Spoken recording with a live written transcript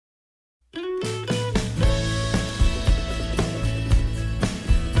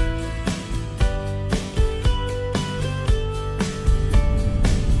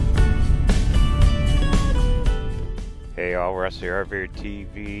y'all, Russ here,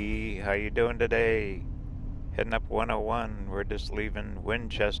 RVerTV. How you doing today? Heading up 101. We're just leaving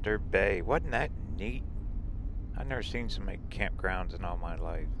Winchester Bay. Wasn't that neat? I've never seen so many campgrounds in all my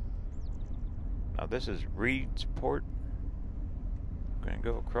life. Now this is Reedsport. Gonna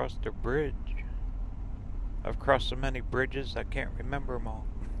go across the bridge. I've crossed so many bridges I can't remember them all.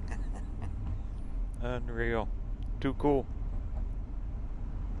 Unreal. Too cool.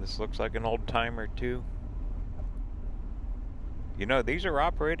 This looks like an old timer too. You know, these are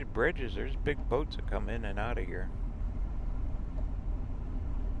operated bridges. There's big boats that come in and out of here.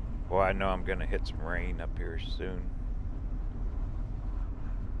 Well, I know I'm gonna hit some rain up here soon.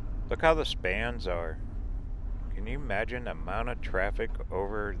 Look how the spans are. Can you imagine the amount of traffic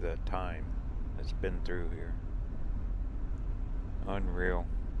over the time that's been through here? Unreal.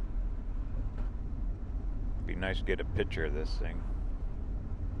 Be nice to get a picture of this thing.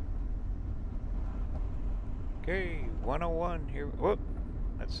 Okay, 101 here. Whoop!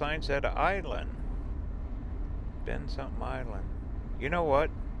 That sign said island. Ben something island. You know what?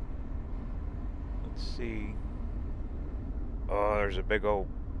 Let's see. Oh, there's a big old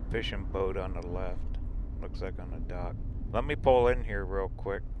fishing boat on the left. Looks like on the dock. Let me pull in here real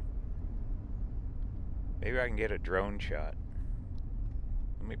quick. Maybe I can get a drone shot.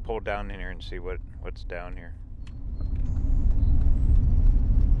 Let me pull down in here and see what's down here.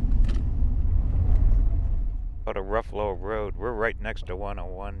 What a rough little road. We're right next to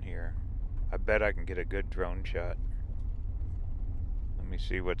 101 here. I bet I can get a good drone shot. Let me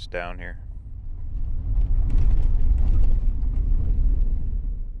see what's down here.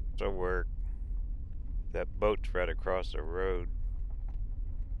 So work. That boat's right across the road.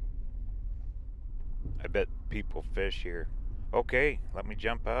 I bet people fish here. Okay, let me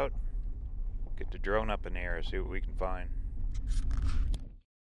jump out. Get the drone up in the air and see what we can find.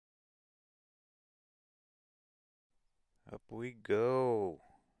 Up we go.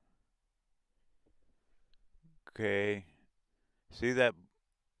 Okay. See that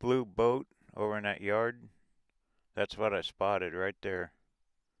blue boat over in that yard? That's what I spotted right there.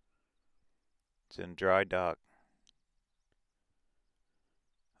 It's in dry dock.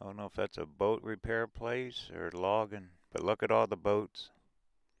 I don't know if that's a boat repair place or logging, but look at all the boats.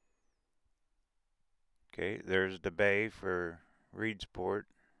 Okay, there's the bay for Reedsport.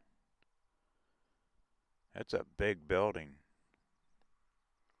 That's a big building.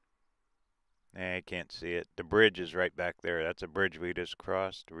 Nah, I can't see it. The bridge is right back there. That's a bridge we just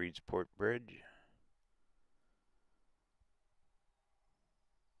crossed, the Reedsport Bridge.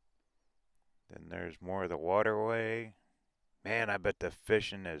 Then there's more of the waterway. Man, I bet the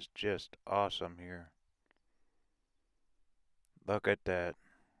fishing is just awesome here. Look at that.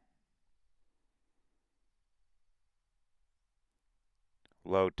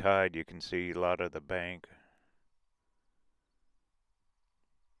 Low tide, you can see a lot of the bank.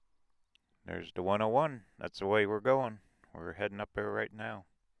 There's the 101. That's the way we're going. We're heading up there right now.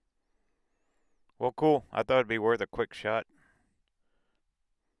 Well, cool. I thought it'd be worth a quick shot.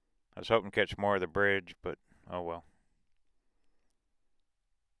 I was hoping to catch more of the bridge, but oh well.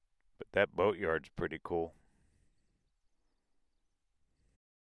 But that boatyard's pretty cool.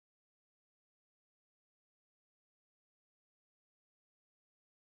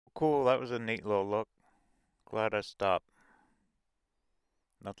 Cool, that was a neat little look. Glad I stopped.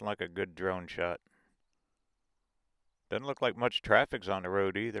 Nothing like a good drone shot. Doesn't look like much traffic's on the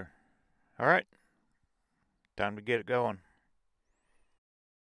road either. Alright, time to get it going.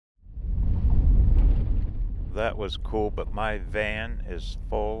 That was cool, but my van is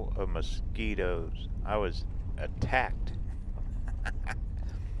full of mosquitoes. I was attacked.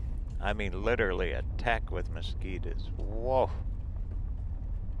 I mean literally attacked with mosquitoes. Whoa.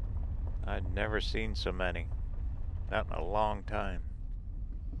 I'd never seen so many. Not in a long time.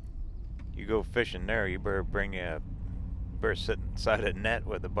 You go fishing there, you better better sit inside a net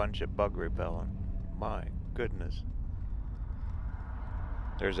with a bunch of bug repellent. My goodness.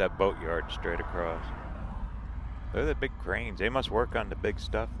 There's that boatyard straight across. They're the big cranes. They must work on the big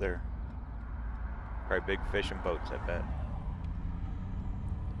stuff there. Probably big fishing boats, I bet.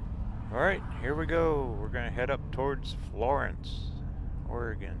 Alright, here we go. We're gonna head up towards Florence,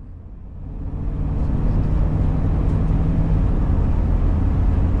 Oregon.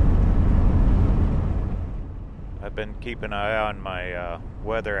 I've been keeping an eye on my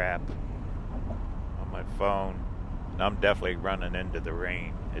weather app on my phone, and I'm definitely running into the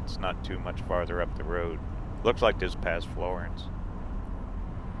rain. It's not too much farther up the road. Looks like this past Florence,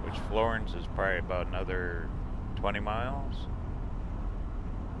 which Florence is probably about another 20 miles,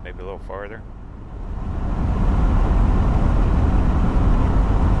 maybe a little farther.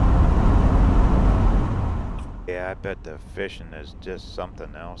 Yeah, I bet the fishing is just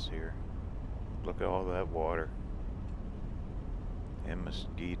something else here. Look at all that water. And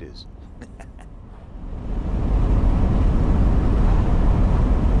mosquitoes.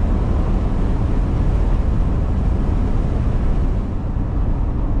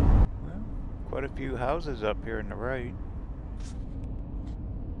 Well, quite a few houses up here on the right.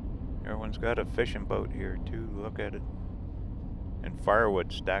 Everyone's got a fishing boat here too, look at it. And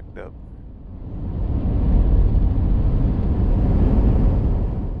firewood stacked up.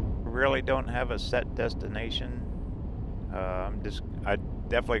 Really don't have a set destination. I'm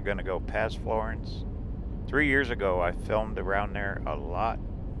definitely gonna go past Florence. 3 years ago I filmed around there a lot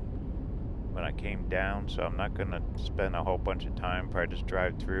when I came down, so I'm not gonna spend a whole bunch of time. Probably just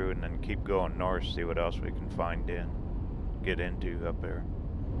drive through and then keep going north, see what else we can get into up there.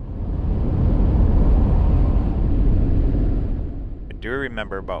 I do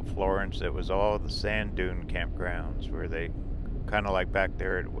remember about Florence, it was all the sand dune campgrounds where they, kind of like back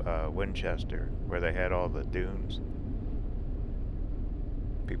there at Winchester, where they had all the dunes.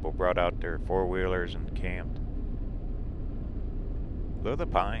 People brought out their four-wheelers and camped. Look at the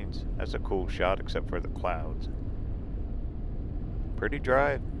pines. That's a cool shot, except for the clouds. Pretty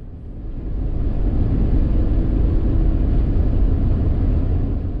drive.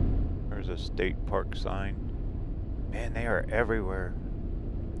 There's a state park sign. Man, they are everywhere.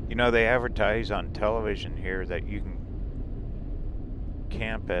 You know, they advertise on television here that you can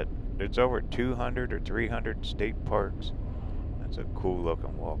camp at, there's over 200 or 300 state parks. That's a cool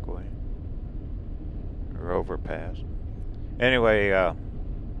looking walkway. Or overpass. Anyway,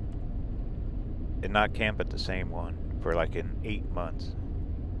 and not camp at the same one for like in 8 months.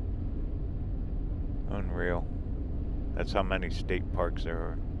 Unreal. That's how many state parks there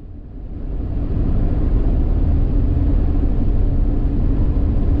are.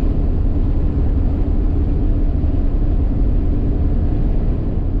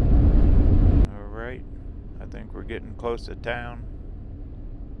 Alright, I think we're getting close to town.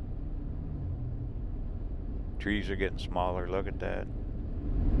 Trees are getting smaller, look at that.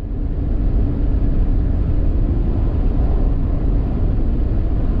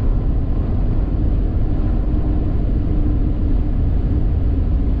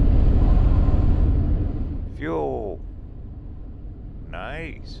 Fuel.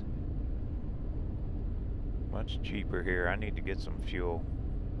 Nice. Much cheaper here. I need to get some fuel.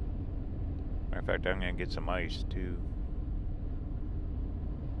 Matter of fact, I'm gonna get some ice too.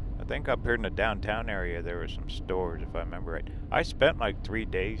 I think up here in the downtown area there were some stores, if I remember right. I spent like 3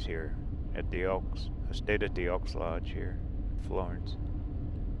 days here at the Elks. I stayed at the Elks Lodge here in Florence.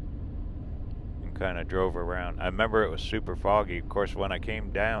 And kind of drove around. I remember it was super foggy. Of course, when I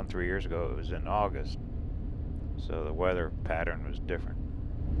came down 3 years ago, it was in August. So the weather pattern was different.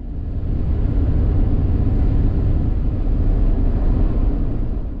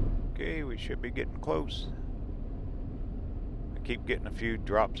 Okay, we should be getting close. Keep getting a few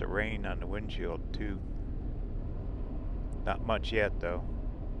drops of rain on the windshield too. Not much yet though.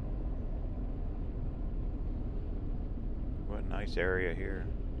 What a nice area here.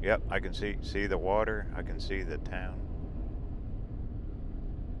 Yep, I can see the water. I can see the town.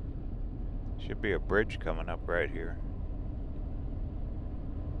 Should be a bridge coming up right here.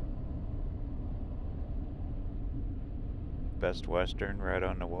 Best Western right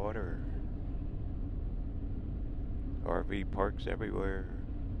on the water. RV parks everywhere.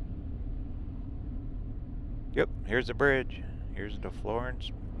 Yep, here's the bridge. Here's the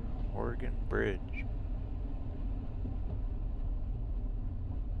Florence Oregon Bridge.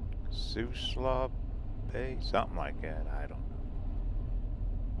 Suslaw Bay? Something like that. I don't know.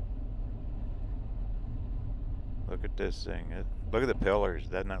 Look at this thing. Look at the pillars.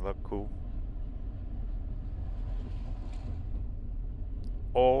 Doesn't that look cool?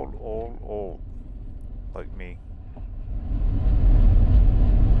 Old. Like me.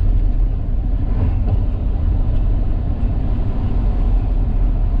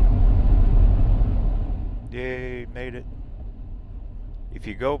 Yay, made it. If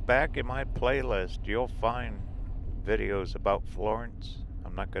you go back in my playlist, you'll find videos about Florence.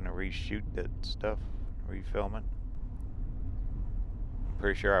 I'm not going to reshoot that stuff, refilm it. I'm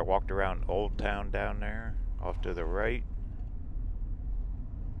pretty sure I walked around Old Town down there, off to the right.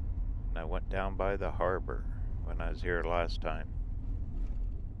 And I went down by the harbor when I was here last time.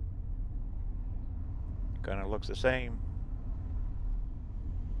 Kind of looks the same.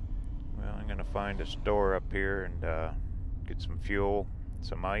 Well, I'm going to find a store up here and get some fuel,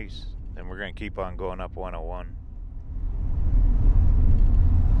 some ice. Then we're going to keep on going up 101.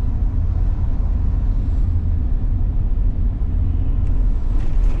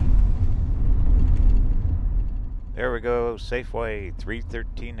 There we go, Safeway,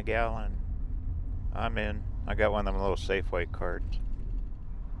 $3.13 a gallon. I'm in. I got one of them little Safeway cards.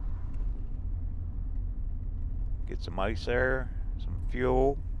 Get some ice there, some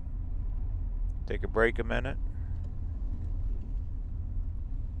fuel. Take a break a minute.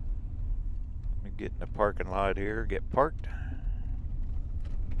 Let me get in the parking lot here, get parked.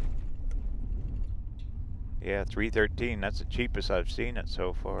 Yeah, $3.13, that's the cheapest I've seen it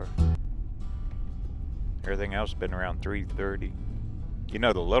so far. Everything else has been around $3.30. You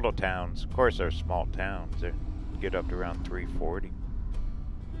know, the little towns, of course they're small towns, they get up to around $3.40.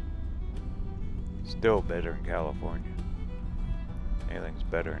 Still better in California. Anything's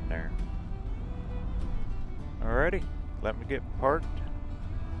better in there. Alrighty, let me get parked.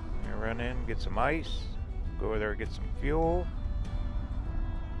 I'm gonna run in, get some ice, go over there, get some fuel,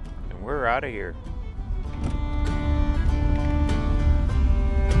 and we're out of here.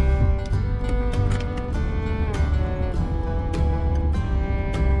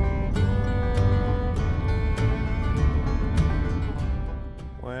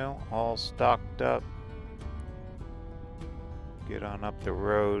 Well, all stocked up. Get on up the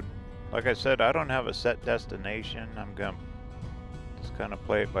road. Like I said, I don't have a set destination. I'm gonna just kind of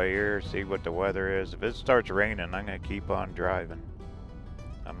play it by ear, see what the weather is. If it starts raining, I'm gonna keep on driving.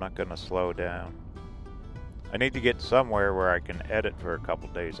 I'm not gonna slow down. I need to get somewhere where I can edit for a couple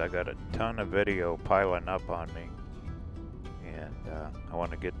days. I got a ton of video piling up on me, and I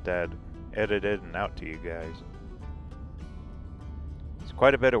want to get that edited and out to you guys. It's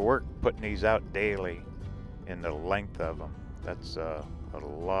quite a bit of work putting these out daily in the length of them. That's a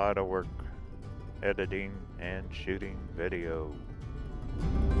lot of work, editing and shooting video.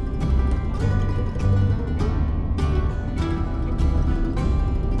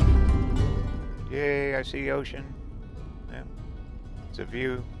 Yay, I see ocean. Yeah, it's a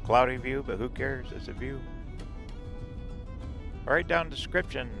view, cloudy view, but who cares? It's a view. Alright, down in the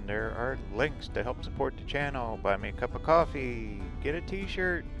description, there are links to help support the channel. Buy me a cup of coffee, get a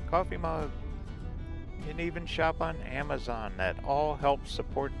t-shirt, coffee mug. You can even shop on Amazon. That all helps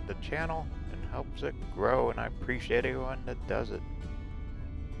support the channel and helps it grow, and I appreciate everyone that does it.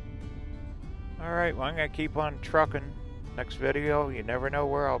 Alright, well, I'm going to keep on trucking. Next video, you never know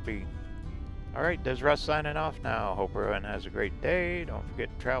where I'll be. Alright, this is Russ signing off now. Hope everyone has a great day. Don't forget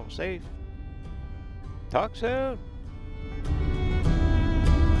to travel safe. Talk soon.